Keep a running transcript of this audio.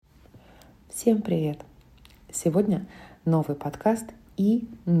Всем привет! Сегодня новый подкаст и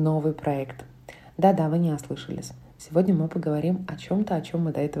новый проект. Да-да, вы не ослышались. Сегодня мы поговорим о чем-то, о чем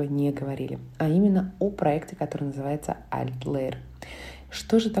мы до этого не говорили, а именно о проекте, который называется AltLayer.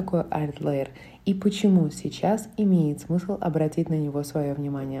 Что же такое AltLayer и почему сейчас имеет смысл обратить на него свое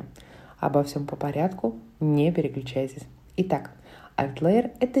внимание? Обо всем по порядку, не переключайтесь. Итак,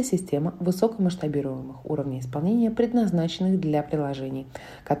 AltLayer – это система высокомасштабируемых уровней исполнения, предназначенных для приложений,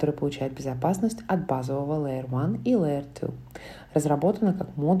 которые получают безопасность от базового Layer 1 и Layer 2. Разработана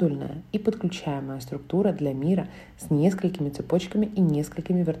как модульная и подключаемая структура для мира с несколькими цепочками и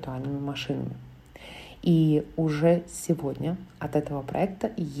несколькими виртуальными машинами. И уже сегодня от этого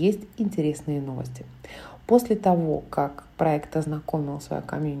проекта есть интересные новости. После того, как проект ознакомил свою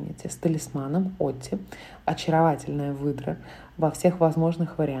комьюнити с талисманом Отти, очаровательная выдра во всех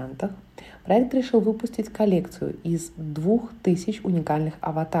возможных вариантах, проект решил выпустить коллекцию из 2000 уникальных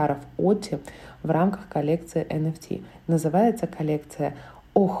аватаров Отти в рамках коллекции NFT. Называется коллекция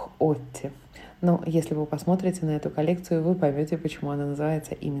 «Ох, Отти». Но если вы посмотрите на эту коллекцию, вы поймете, почему она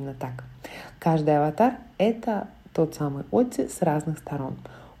называется именно так. Каждый аватар – это тот самый Отти с разных сторон.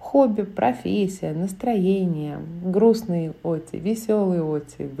 Хобби, профессия, настроение, грустный Отти, веселый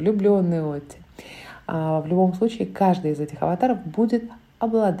Отти, влюбленный Отти. В любом случае, каждый из этих аватаров будет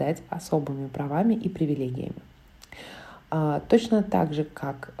обладать особыми правами и привилегиями. Точно так же,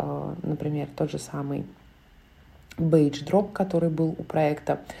 как, например, тот же самый Beige Drop, который был у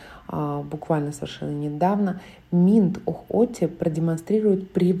проекта буквально совершенно недавно, минте Отти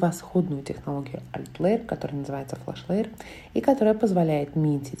продемонстрирует превосходную технологию AltLayer, которая называется FlashLayer, и которая позволяет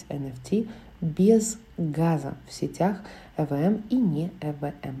минтить NFT без газа в сетях EVM и не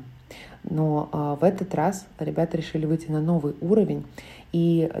EVM. Но в этот раз ребята решили выйти на новый уровень,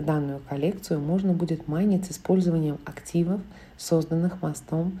 и данную коллекцию можно будет майнить с использованием активов, созданных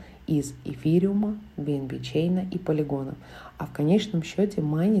мостом из эфириума, BNB-чейна и полигона, а в конечном счете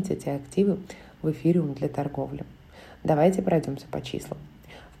майнить эти активы в эфириум для торговли. Давайте пройдемся по числам.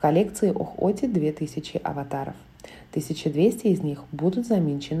 В коллекции Отти 2000 аватаров. 1200 из них будут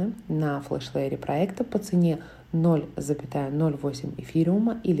заминчены на флеш-лейере проекта по цене 0,08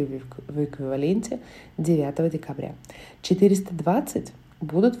 эфириума или в эквиваленте 9 декабря. 420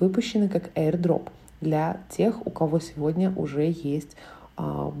 будут выпущены как airdrop для тех, у кого сегодня уже есть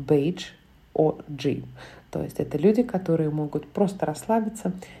Beige OG. То есть это люди, которые могут просто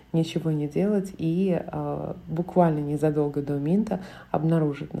расслабиться, ничего не делать и буквально незадолго до минта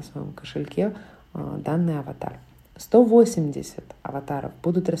обнаружить на своем кошельке данный аватар. 180 аватаров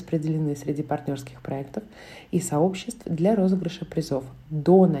будут распределены среди партнерских проектов и сообществ для розыгрыша призов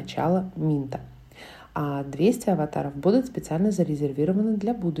до начала минта. А 200 аватаров будут специально зарезервированы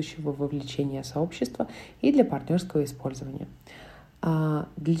для будущего вовлечения сообщества и для партнерского использования.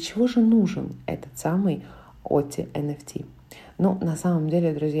 Для чего же нужен этот самый Отти NFT? Ну, на самом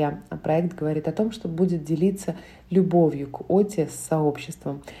деле, друзья, проект говорит о том, что будет делиться любовью к Отти с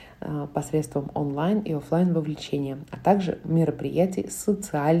сообществом посредством онлайн и офлайн вовлечения, а также мероприятий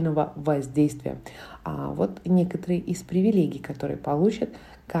социального воздействия. Вот некоторые из привилегий, которые получит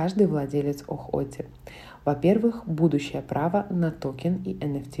каждый владелец Отти. Во-первых, будущее право на токен и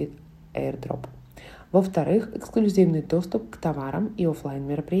NFT airdrop. Во-вторых, эксклюзивный доступ к товарам и офлайн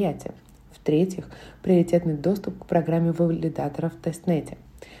мероприятиям. В-третьих, приоритетный доступ к программе валидаторов в тестнете.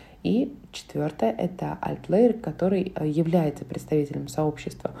 И четвертое – это AltLayer, который является представителем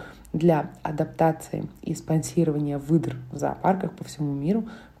сообщества для адаптации и спонсирования выдр в зоопарках по всему миру,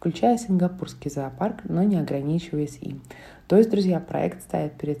 включая сингапурский зоопарк, но не ограничиваясь им. То есть, друзья, проект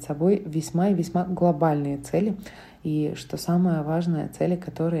ставит перед собой весьма и весьма глобальные цели, и, что самое важное, цели,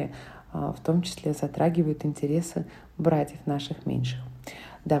 которые в том числе затрагивают интересы братьев наших меньших.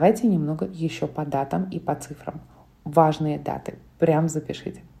 Давайте немного еще по датам и по цифрам. Важные даты. Прям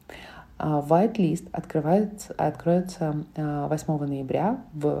запишите. Whitelist откроется 8 ноября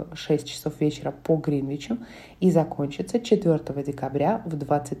в 6 часов вечера по Гринвичу и закончится 4 декабря в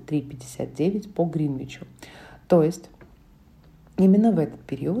 23:59 по Гринвичу. То есть именно в этот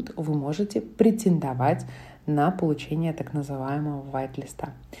период вы можете претендовать на получение так называемого whitelist.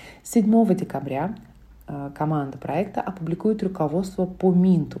 7 декабря команда проекта опубликует руководство по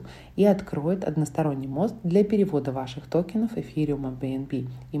минту и откроет односторонний мост для перевода ваших токенов эфириума, BNB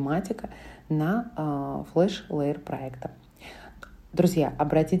и матика на флеш-лейер проекта. Друзья,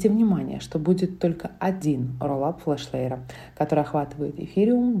 обратите внимание, что будет только один роллап флеш-лейера, который охватывает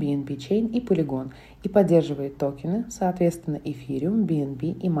эфириум, BNB чейн и полигон и поддерживает токены, соответственно, эфириум,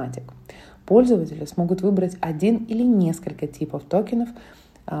 BNB и матик. Пользователи смогут выбрать один или несколько типов токенов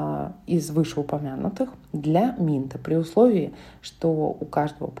из вышеупомянутых для минта, при условии, что у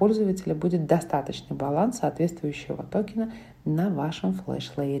каждого пользователя будет достаточный баланс соответствующего токена на вашем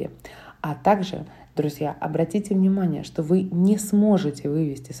флеш-лейере. А также, друзья, обратите внимание, что вы не сможете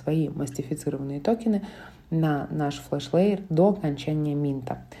вывести свои мастифицированные токены на наш флеш-лейер до окончания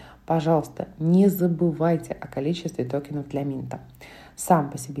минта. Пожалуйста, не забывайте о количестве токенов для минта. Сам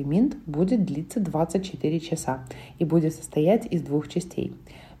по себе минт будет длиться 24 часа и будет состоять из двух частей.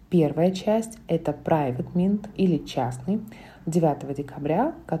 Первая часть – это private mint или частный 9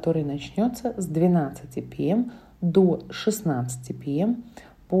 декабря, который начнется с 12 p.m. до 16 p.m.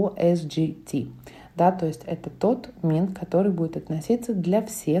 по SGT. Да, то есть это тот минт, который будет относиться для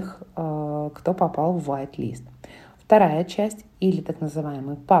всех, кто попал в whitelist. Вторая часть, или так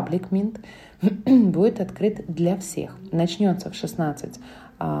называемый public mint, будет открыт для всех. Начнется в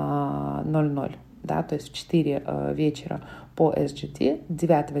 16:00, да, то есть в 4 вечера по SGT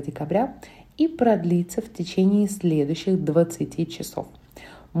 9 декабря и продлится в течение следующих 20 часов.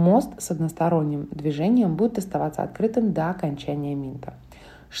 Мост с односторонним движением будет оставаться открытым до окончания минта.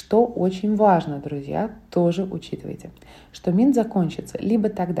 Что очень важно, друзья, тоже учитывайте, что минт закончится либо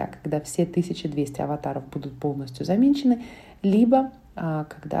тогда, когда все 1200 аватаров будут полностью заминчены, либо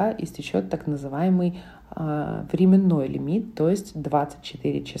когда истечет так называемый временной лимит, то есть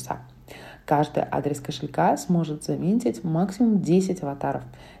 24 часа. Каждый адрес кошелька сможет заминтить максимум 10 аватаров,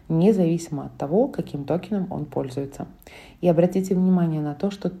 независимо от того, каким токеном он пользуется. И обратите внимание на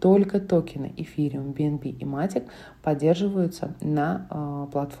то, что только токены Ethereum, BNB и Matic поддерживаются на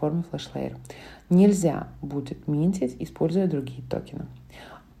платформе FlashLayer. Нельзя будет минтить, используя другие токены.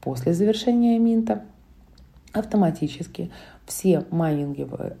 После завершения минта автоматически все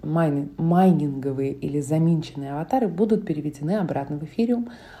майнинговые или заминченные аватары будут переведены обратно в Ethereum,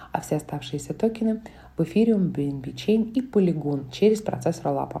 а все оставшиеся токены в Ethereum, BNB Chain и Polygon через процесс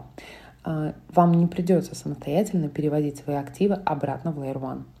роллапа. Вам не придется самостоятельно переводить свои активы обратно в Layer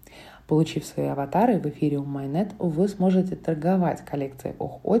 1. Получив свои аватары в Ethereum Mainnet, вы сможете торговать коллекцией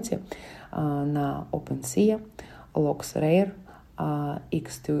OHOTI на OpenSea, LoxRare,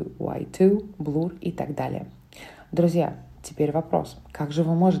 X2Y2, Blur и так далее. Друзья, теперь вопрос. Как же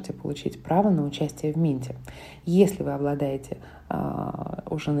вы можете получить право на участие в минте? Если вы обладаете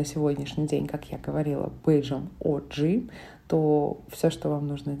уже на сегодняшний день, как я говорила, бейджем OG, то все, что вам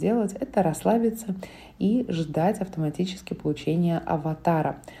нужно делать, это расслабиться и ждать автоматически получения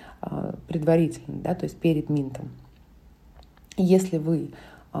аватара предварительно, да, то есть перед минтом. Если вы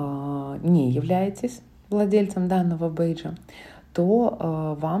не являетесь владельцем данного бейджа,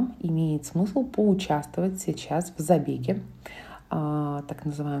 то вам имеет смысл поучаствовать сейчас в забеге, так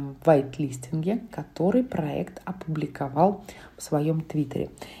называемом вайт-листинге, который проект опубликовал в своем твиттере.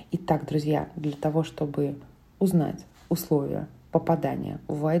 Итак, друзья, для того, чтобы узнать условия попадания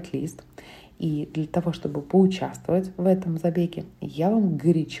в whitelist и для того, чтобы поучаствовать в этом забеге, я вам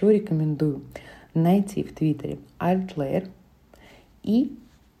горячо рекомендую найти в твиттере AltLayer и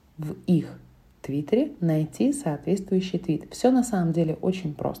в их твиттере найти соответствующий твит. Все на самом деле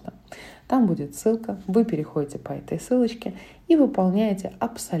очень просто. Там будет ссылка, вы переходите по этой ссылочке и выполняете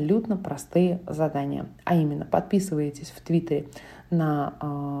абсолютно простые задания. А именно, подписываетесь в твиттере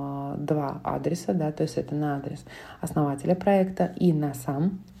на 2 адреса, да, то есть это на адрес основателя проекта и на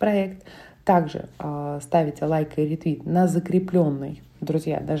сам проект. Также ставите лайк и ретвит на закрепленный,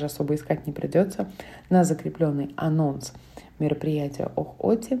 друзья, даже особо искать не придется, на закрепленный анонс мероприятия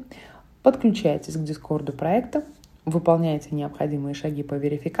OHOTI. Подключайтесь к Дискорду проекта, выполняйте необходимые шаги по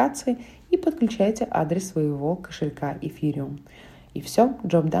верификации и подключайте адрес своего кошелька Ethereum. И все,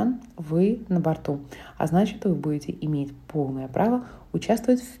 job done, вы на борту. А значит, вы будете иметь полное право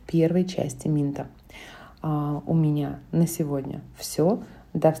участвовать в первой части минта. У меня на сегодня все.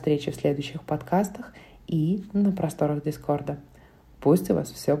 До встречи в следующих подкастах и на просторах Дискорда. Пусть у вас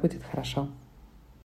все будет хорошо.